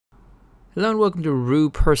Hello and welcome to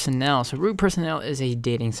RuPersonal. So RuPersonal is a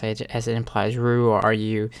dating site, as it implies. Ru or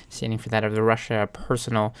RU, standing for that of the Russia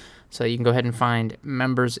personal. So you can go ahead and find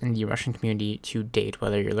members in the Russian community to date,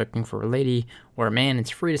 whether you're looking for a lady or a man. It's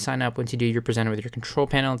free to sign up. Once you do, you're presented with your control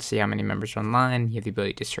panel to see how many members are online. You have the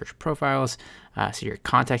ability to search profiles, see your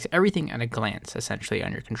contacts, everything at a glance, essentially,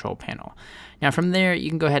 on your control panel. Now from there, you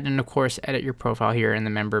can go ahead and, of course, edit your profile here in the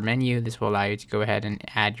member menu. This will allow you to go ahead and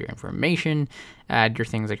add your information, add your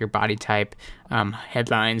things like your body type,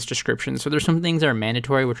 headlines, descriptions. So there's some things that are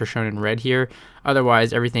mandatory, which are shown in red here.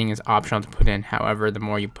 Otherwise, everything is optional to put in. However, the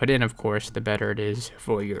more you put in, of course, the better it is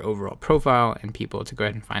for your overall profile and people to go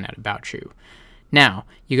ahead and find out about you. Now,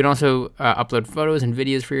 you can also upload photos and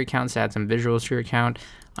videos for your account to add some visuals to your account.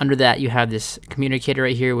 Under that, you have this communicator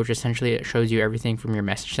right here, which essentially shows you everything from your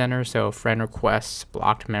message center. So friend requests,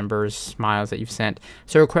 blocked members, smiles that you've sent.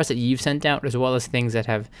 So requests that you've sent out, as well as things that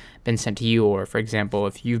have been sent to you. Or, for example,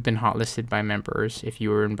 if you've been hotlisted by members, if you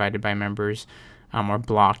were invited by members, or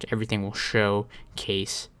blocked, everything will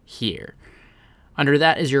showcase here. Under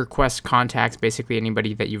that is your request contacts. Basically,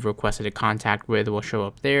 anybody that you've requested a contact with will show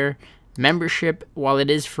up there. Membership, while it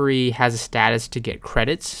is free, has a status to get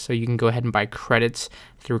credits, so you can go ahead and buy credits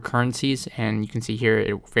through currencies, and you can see here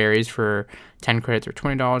it varies for 10 credits or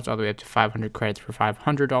 $20 all the way up to 500 credits for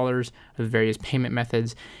 $500 with various payment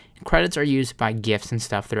methods. And credits are used by gifts and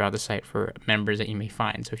stuff throughout the site for members that you may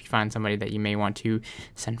find. So if you find somebody that you may want to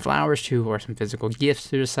send flowers to or some physical gifts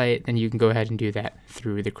through the site, then you can go ahead and do that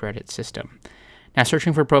through the credit system. Now,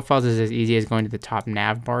 searching for profiles is as easy as going to the top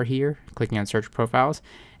nav bar here, clicking on search profiles,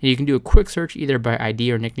 and you can do a quick search either by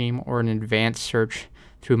ID or nickname, or an advanced search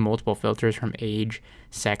through multiple filters from age,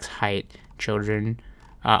 sex, height, children,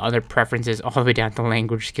 other preferences, all the way down to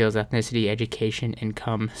language, skills, ethnicity, education,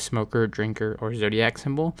 income, smoker, drinker, or zodiac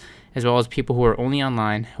symbol, as well as people who are only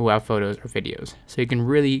online who have photos or videos. So you can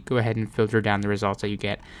really go ahead and filter down the results that you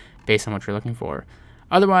get based on what you're looking for.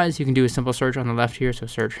 Otherwise, you can do a simple search on the left here, so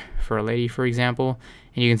search for a lady, for example,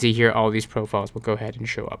 and you can see here all these profiles will go ahead and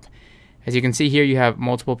show up. As you can see here, you have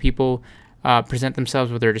multiple people present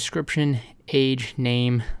themselves with their description, age,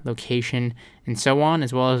 name, location, and so on,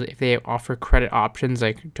 as well as if they offer credit options,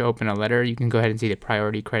 like to open a letter, you can go ahead and see the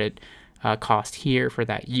priority credit cost here for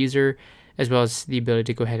that user, as well as the ability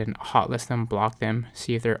to go ahead and hotlist them, block them,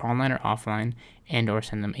 see if they're online or offline, and or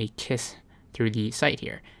send them a kiss through the site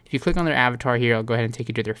here. If you click on their avatar here, I'll go ahead and take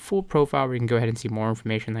you to their full profile where you can go ahead and see more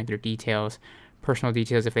information like their details, personal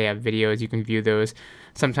details. If they have videos, you can view those.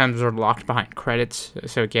 Sometimes they're locked behind credits.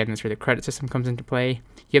 So again, that's where the credit system comes into play.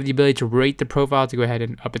 You have the ability to rate the profile to go ahead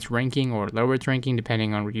and up its ranking or lower its ranking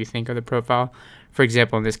depending on what you think of the profile. For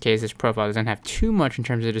example, in this case, this profile doesn't have too much in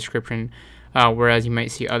terms of description, whereas you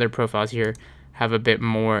might see other profiles here have a bit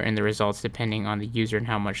more in the results depending on the user and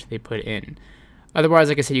how much they put in. Otherwise,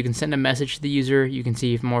 like I said, you can send a message to the user. You can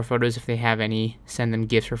see more photos if they have any, send them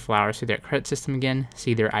gifts or flowers through their credit system again,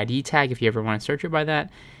 see their ID tag if you ever want to search it by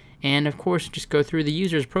that, and of course, just go through the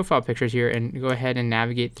user's profile pictures here and go ahead and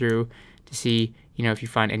navigate through to see, if you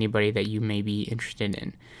find anybody that you may be interested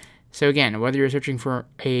in. So again, whether you're searching for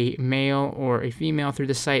a male or a female through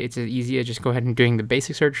the site, it's as easy as just go ahead and doing the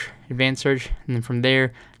basic search, advanced search, and then from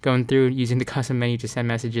there, going through using the custom menu to send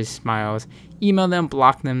messages, smiles, email them,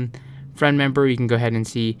 block them. Friend member, you can go ahead and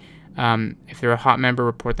see if they're a hot member,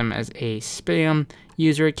 report them as a spam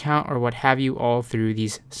user account or what have you, all through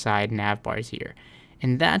these side nav bars here.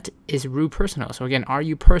 And that is RuPersonal. So again,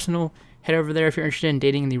 RuPersonal, head over there if you're interested in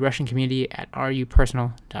dating in the Russian community at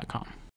rupersonal.com.